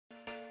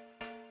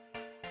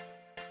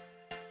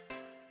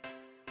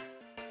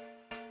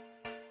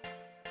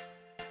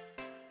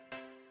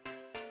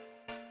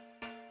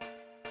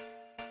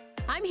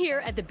I'm here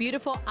at the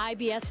beautiful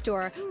IBS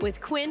store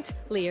with Quint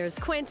Lears.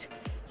 Quint,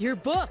 your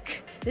book.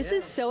 This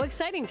is so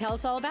exciting. Tell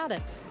us all about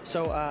it.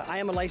 So I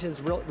am a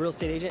licensed real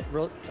estate agent,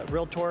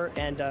 realtor,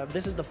 and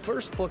this is the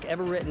first book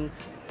ever written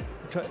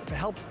to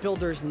help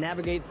builders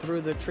navigate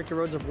through the tricky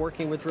roads of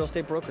working with real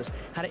estate brokers,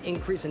 how to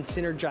increase and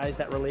synergize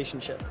that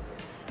relationship.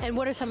 And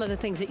what are some of the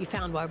things that you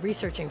found while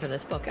researching for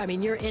this book? I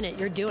mean, you're in it,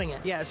 you're doing it.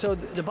 Yeah, so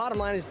the bottom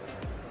line is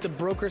the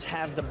brokers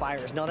have the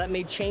buyers. Now that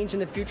may change in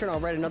the future, and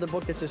I'll write another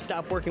book that says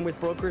stop working with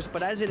brokers,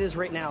 but as it is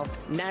right now,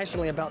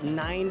 nationally about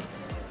 9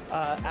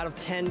 out of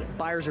 10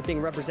 buyers are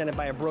being represented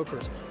by a broker.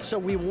 So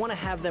we want to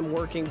have them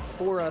working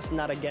for us,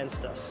 not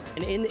against us.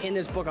 And in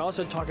this book, I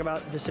also talk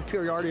about the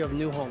superiority of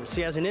new homes.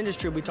 See, as an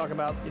industry, we talk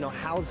about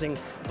housing,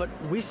 but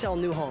we sell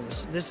new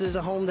homes. This is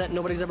a home that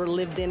nobody's ever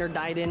lived in or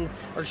died in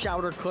or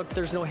showered or cooked.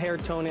 There's no hair,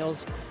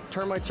 toenails,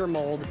 termites or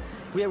mold.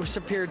 We have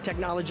superior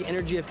technology,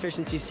 energy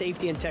efficiency,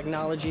 safety, and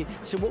technology.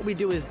 So what we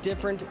do is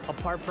different,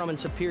 apart from, and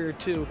superior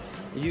to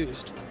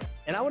used.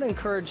 And I would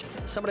encourage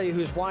somebody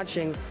who's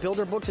watching,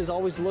 Builder Books is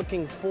always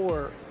looking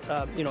for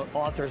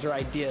authors or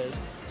ideas.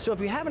 So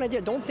if you have an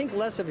idea, don't think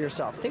less of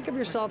yourself. Think of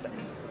yourself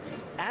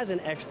as an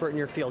expert in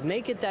your field.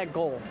 Make it that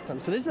goal.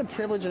 So this is a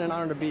privilege and an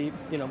honor to be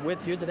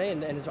with you today,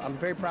 and I'm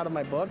very proud of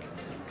my book.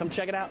 Come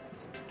check it out.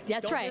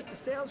 That's right. Don't miss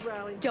the sales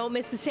rally. Don't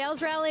miss the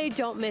sales rally.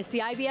 Don't miss the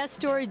IBS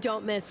story.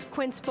 Don't miss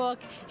Quint's book.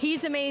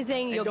 He's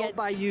amazing. And don't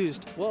buy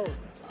used. Whoa.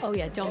 Oh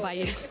yeah, don't buy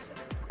used.